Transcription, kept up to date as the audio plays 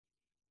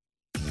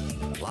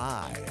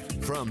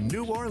Live from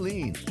New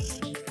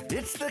Orleans,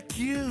 it's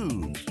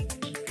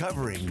theCUBE,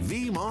 covering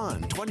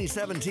VeeamON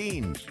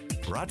 2017.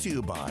 Brought to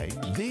you by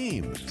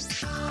Veeam.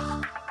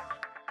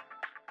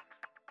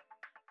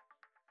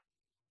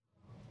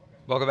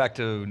 Welcome back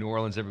to New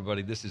Orleans,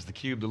 everybody. This is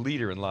theCUBE, the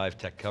leader in live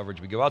tech coverage.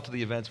 We go out to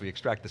the events, we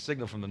extract the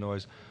signal from the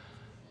noise.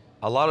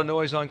 A lot of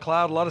noise on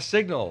cloud, a lot of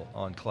signal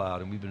on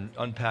cloud, and we've been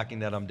unpacking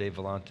that. I'm Dave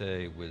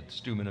Vellante with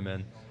Stu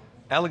Miniman.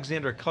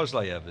 Alexander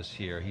Kozlyaev is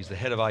here. He's the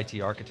head of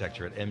IT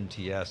architecture at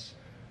MTS,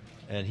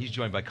 and he's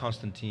joined by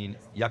Konstantin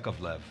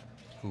Yakovlev,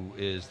 who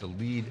is the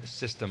lead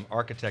system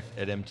architect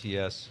at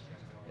MTS,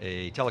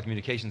 a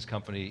telecommunications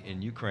company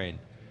in Ukraine.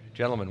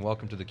 Gentlemen,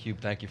 welcome to theCUBE.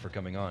 Thank you for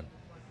coming on.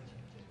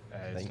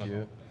 Thank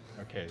you.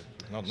 Okay,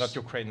 not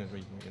Ukraine, in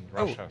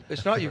Russia. Oh,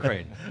 it's not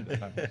Ukraine.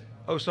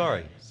 Oh,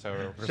 sorry.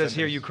 So it says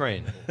here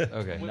Ukraine.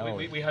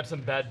 Okay. We had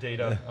some bad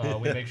data.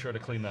 We make sure to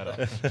clean that up.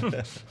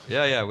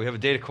 Yeah, we have a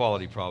data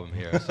quality problem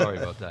here. Sorry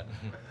about that.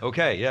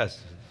 Okay,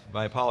 yes,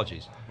 my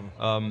apologies.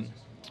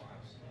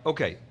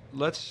 Okay,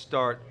 let's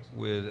start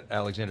with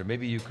Alexander.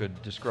 Maybe you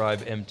could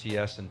describe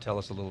MTS and tell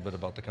us a little bit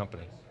about the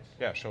company.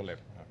 Yeah, surely.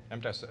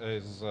 MTS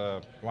is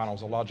one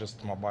of the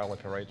largest mobile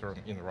operator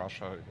in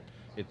Russia.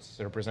 It's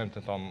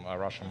represented on a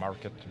Russian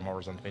market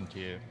more than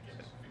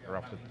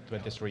roughly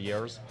 23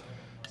 years.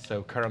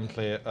 So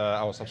currently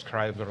our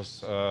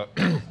subscribers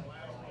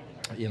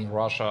in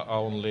Russia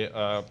only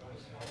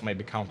may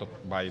be counted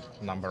by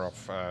number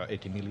of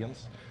 80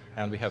 millions.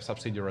 And we have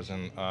subsidiaries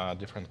in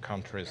different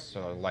countries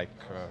like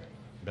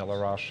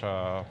Belarus,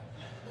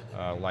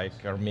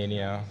 like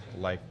Armenia,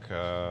 like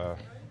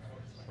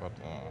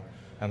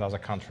and other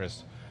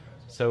countries.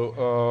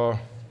 So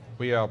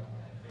we are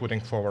putting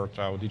forward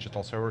our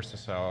digital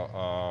services,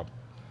 our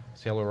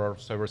cellular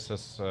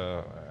services,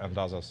 and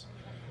others.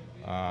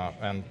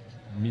 And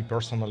me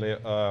personally,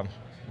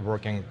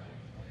 working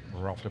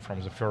roughly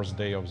from the first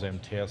day of the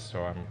MTS,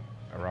 so I'm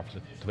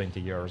roughly 20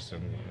 years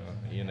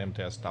in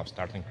MTS staff,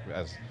 starting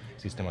as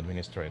system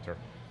administrator.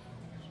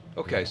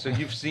 Okay, so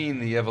you've seen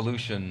the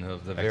evolution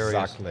of the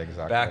various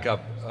exactly.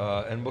 backup,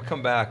 and we'll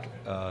come back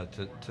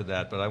to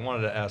that, but I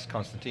wanted to ask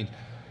Konstantin,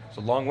 it's a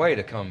long way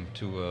to come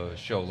to a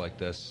show like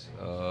this.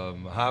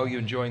 How are you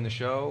enjoying the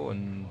show,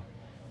 and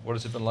what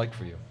has it been like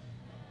for you?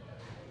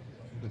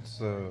 It's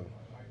a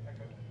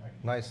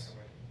nice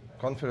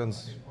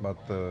conference,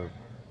 but the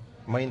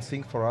main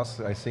thing for us,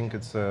 I think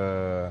it's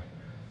a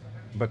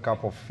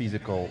backup of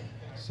physical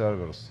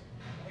servers.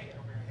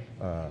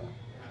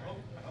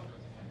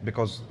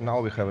 Because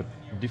now we have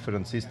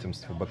different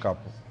systems to backup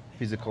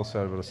physical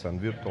servers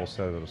and virtual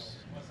servers.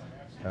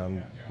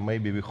 And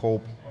maybe we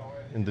hope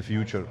in the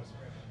future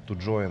to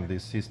join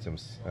these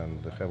systems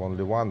and have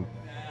only one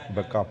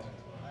backup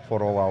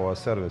for all our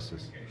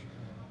services.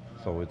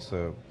 So it's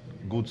a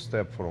good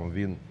step from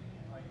Veeam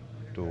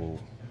to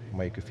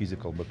make a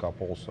physical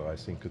backup also. I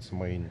think it's the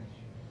main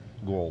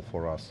goal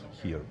for us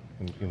here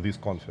in this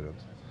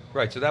conference.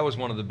 Right, so that was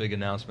one of the big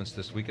announcements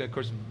this week. Of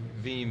course,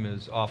 Veeam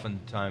has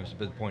oftentimes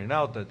been pointed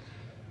out that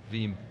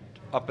Veeam,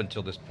 up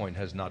until this point,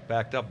 has not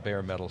backed up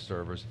bare metal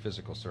servers,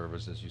 physical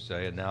servers, as you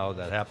say, and now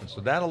that happens.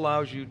 So that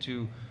allows you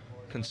to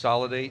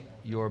consolidate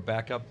your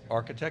backup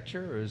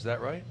architecture, is that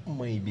right?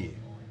 Maybe.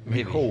 Maybe.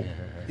 We hope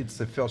it's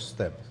the first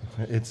step.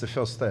 It's the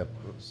first step.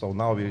 So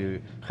now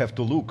we have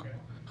to look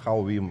how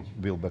we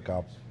will back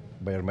up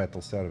bare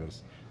metal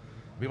servers.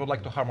 We would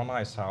like to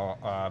harmonize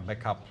our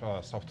backup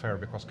software,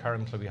 because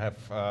currently we have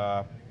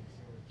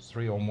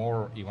 3 or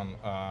more even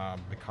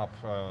backup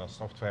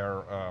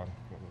software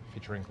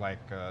featuring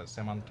like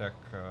Symantec,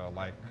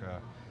 like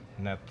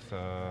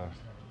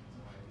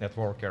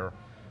Networker.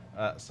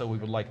 So we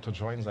would like to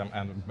join them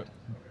and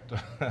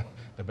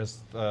the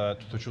best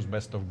to choose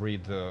best of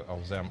breed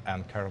of them.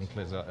 And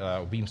currently the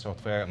Veeam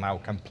software now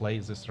can play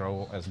this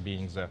role as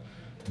being the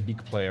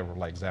big player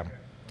like them.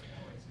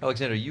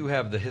 Alexander, you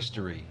have the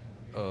history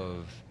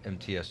of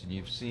MTS, and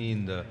you've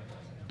seen the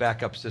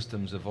backup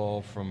systems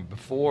evolve from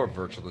before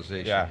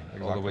virtualization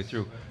all the way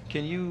through.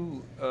 Can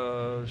you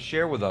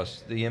share with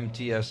us the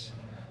MTS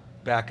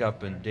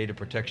backup and data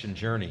protection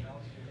journey?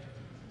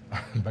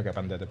 Backup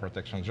and data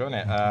protection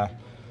journey.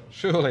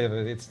 Surely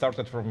it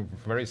started from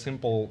very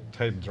simple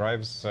tape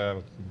drives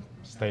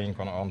staying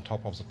on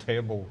top of the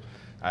table.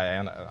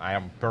 And I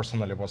am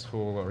personally was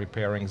who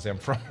repairing them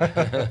from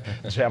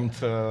jammed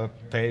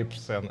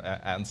tapes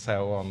and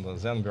so on.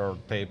 Then were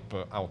tape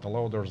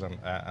autoloaders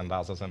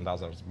and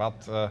others.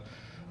 But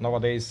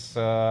nowadays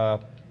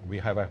we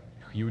have a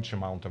huge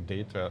amount of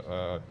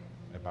data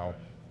about.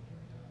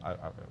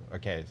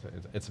 Okay,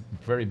 it's a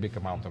very big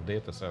amount of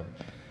data. So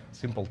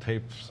simple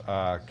tapes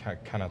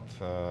cannot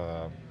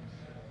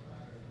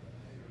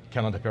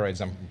operate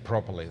them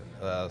properly.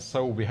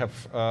 So we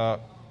have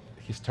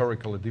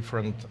historically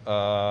different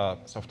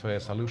software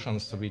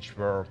solutions which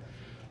were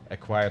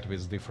acquired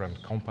with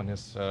different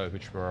companies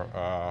which were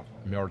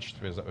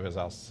merged with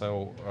us.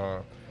 So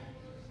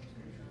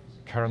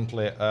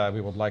currently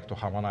we would like to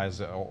harmonize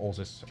all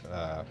this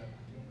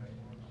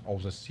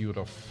suite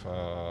of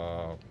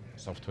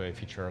software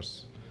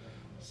features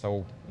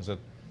so that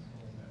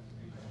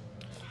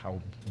how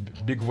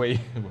big way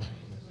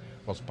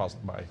was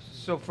passed by.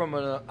 So from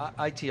an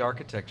IT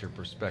architecture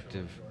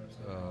perspective,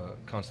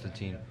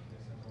 Konstantin,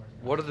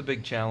 what are the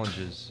big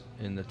challenges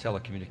in the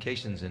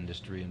telecommunications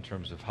industry in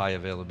terms of high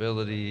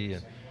availability?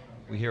 And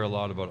we hear a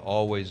lot about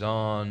always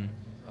on.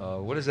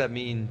 What does that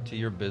mean to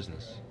your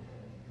business?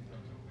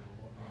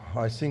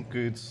 I think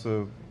it's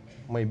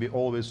maybe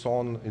always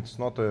on. It's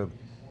not a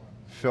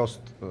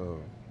first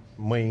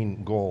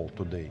main goal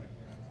today.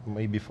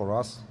 Maybe for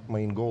us,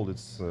 main goal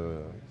is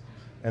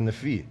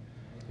NFV.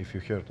 If you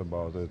heard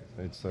about it,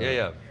 it's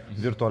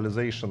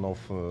virtualization of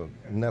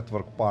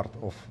network part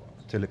of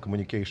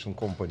telecommunication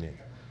company.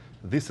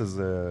 This is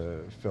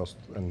the first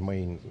and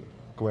main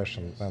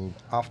question. And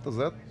after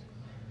that,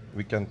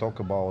 we can talk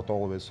about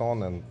always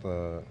on and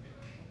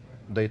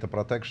data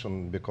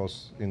protection,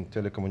 because in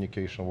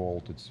telecommunication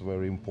world, it's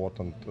very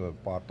important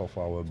part of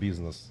our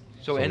business.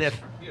 So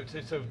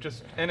so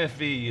just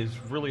NFV is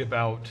really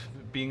about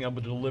being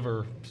able to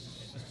deliver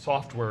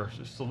software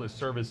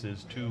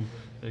services to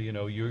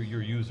your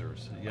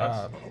users.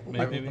 Yes,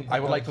 I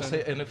would like to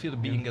say NFV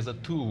being as a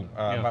tool,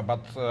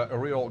 but a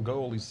real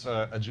goal is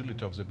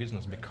agility of the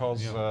business,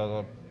 because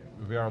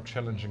we are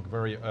challenging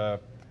very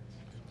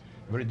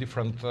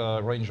different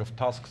range of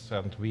tasks,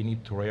 and we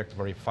need to react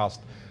very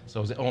fast.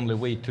 So the only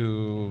way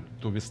to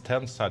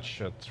withstand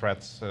such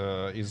threats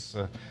is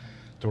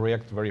to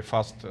react very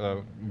fast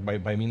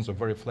by means of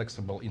very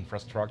flexible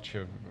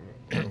infrastructure.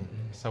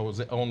 So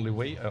the only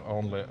way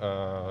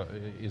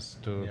is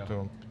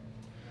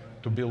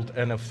to build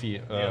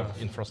NFV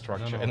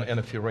infrastructure and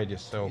NFV ready.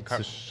 So it's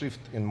a shift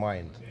in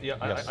mind. Yeah,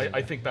 yes.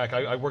 I think back.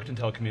 I worked in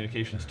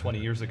telecommunications 20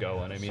 years ago,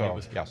 and I mean it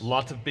was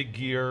lots of big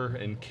gear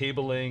and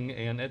cabling,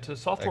 and it's a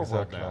software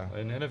world now.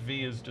 And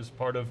NFV is just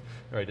part of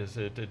is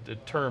a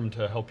term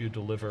to help you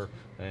deliver,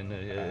 and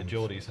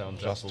agility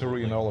sounds just to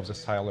ruin all of the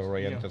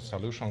silo-oriented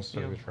solutions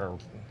which are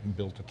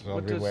built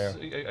everywhere.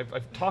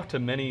 I've talked to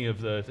many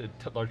of the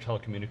large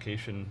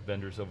telecommunication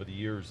vendors over the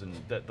years, and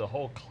that the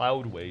whole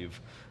cloud wave.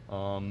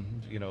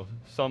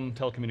 Some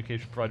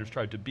telecommunication providers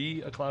tried to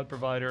be a cloud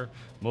provider.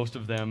 Most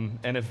of them,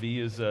 NFV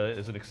is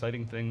an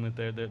exciting thing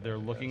that they're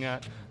looking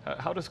at.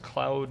 How does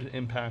cloud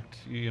impact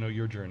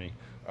your journey?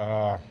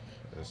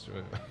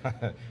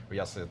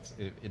 Yes,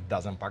 it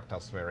does impact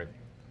us very,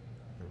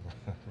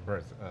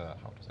 very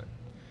how to say.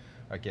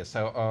 Okay,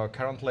 so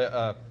currently,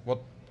 what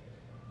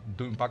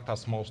do impact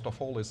us most of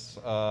all is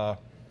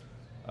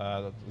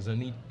the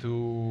need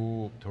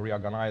to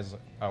reorganize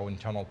our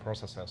internal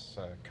processes.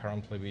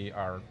 Currently, we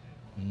are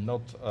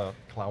not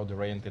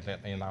cloud-oriented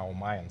in our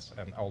minds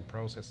and our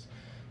process.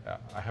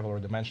 I have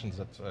already mentioned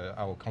that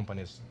our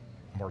company is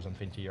more than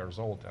 20 years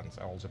old, and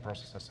all the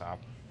processes are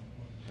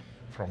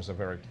from the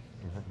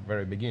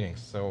very beginning.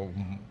 So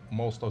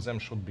most of them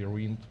should be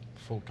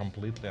reinvented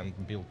completely and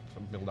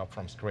built up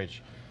from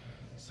scratch.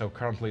 So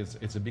currently,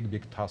 it's a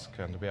big task,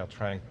 and we are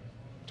trying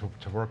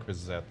to work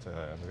with that.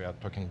 And we are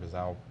talking with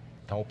our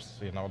tops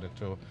in order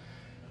to,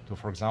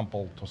 for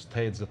example, to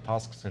state the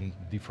tasks in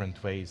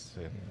different ways,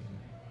 and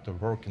to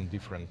work in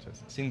different,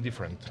 think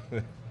different,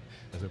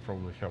 as you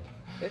probably have.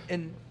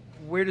 And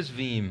where does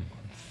Veeam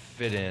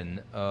fit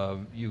in?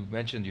 You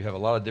mentioned you have a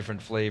lot of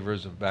different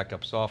flavors of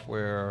backup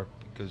software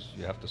because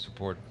you have to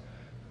support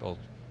both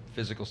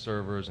physical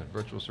servers and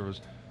virtual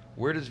servers.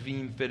 Where does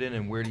Veeam fit in,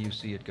 and where do you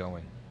see it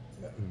going?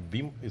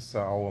 Veeam is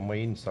our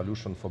main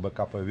solution for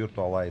backup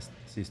virtualized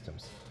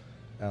systems.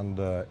 And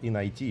in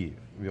IT,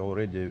 we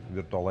already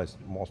virtualized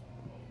most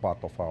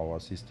part of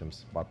our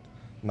systems, but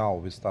now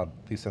we start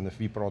this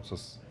NFV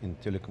process in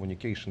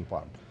telecommunication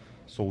part.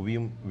 So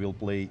Veeam will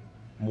play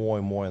more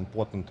and more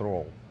important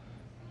role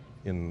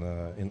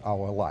in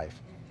our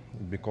life,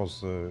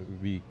 because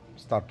we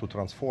start to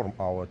transform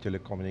our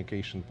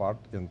telecommunication part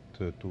and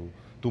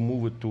to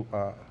move it to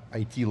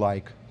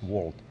IT-like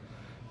world.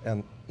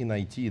 And in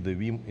IT, the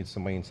Veeam is the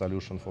main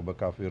solution for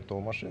backup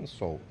virtual machines.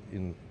 So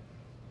in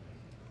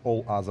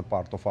all other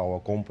part of our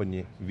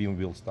company, Veeam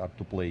will start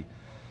to play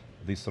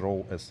this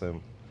role as a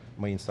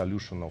main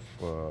solution of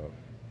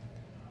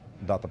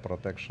data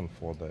protection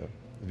for the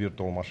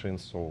virtual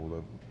machines.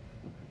 So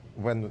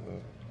when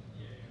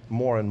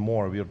more and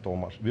more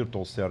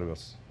virtual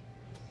servers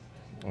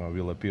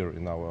will appear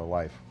in our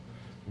life,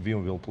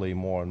 Veeam will play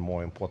more and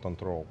more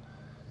important role.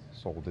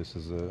 So this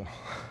is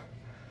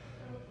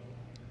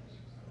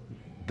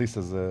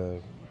a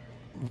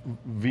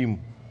Veeam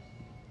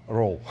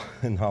role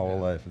in our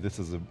life. This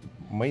is a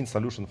main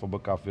solution for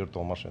backup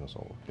virtual machines.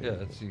 So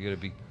yeah, you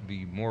got to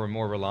be more and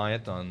more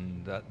reliant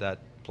on that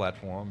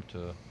platform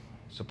to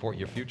support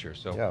your future.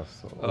 So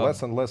yes,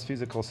 less and less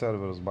physical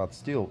servers, but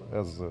still,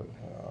 as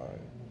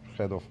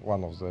head of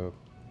one of the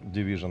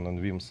division in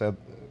Veeam said,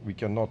 we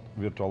cannot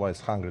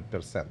virtualize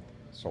 100%.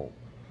 So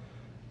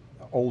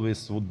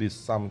always would be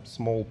some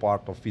small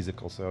part of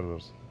physical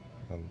servers.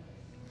 And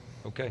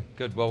okay,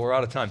 good. Well, we're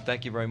out of time.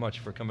 Thank you very much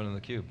for coming on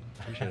theCUBE.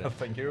 Appreciate it.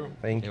 Thank you.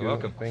 Thank you. You're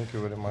welcome. Thank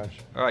you very much.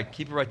 All right,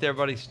 keep it right there,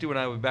 everybody. Stu and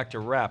I will be back to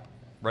wrap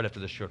right after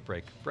this short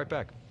break. Right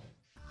back.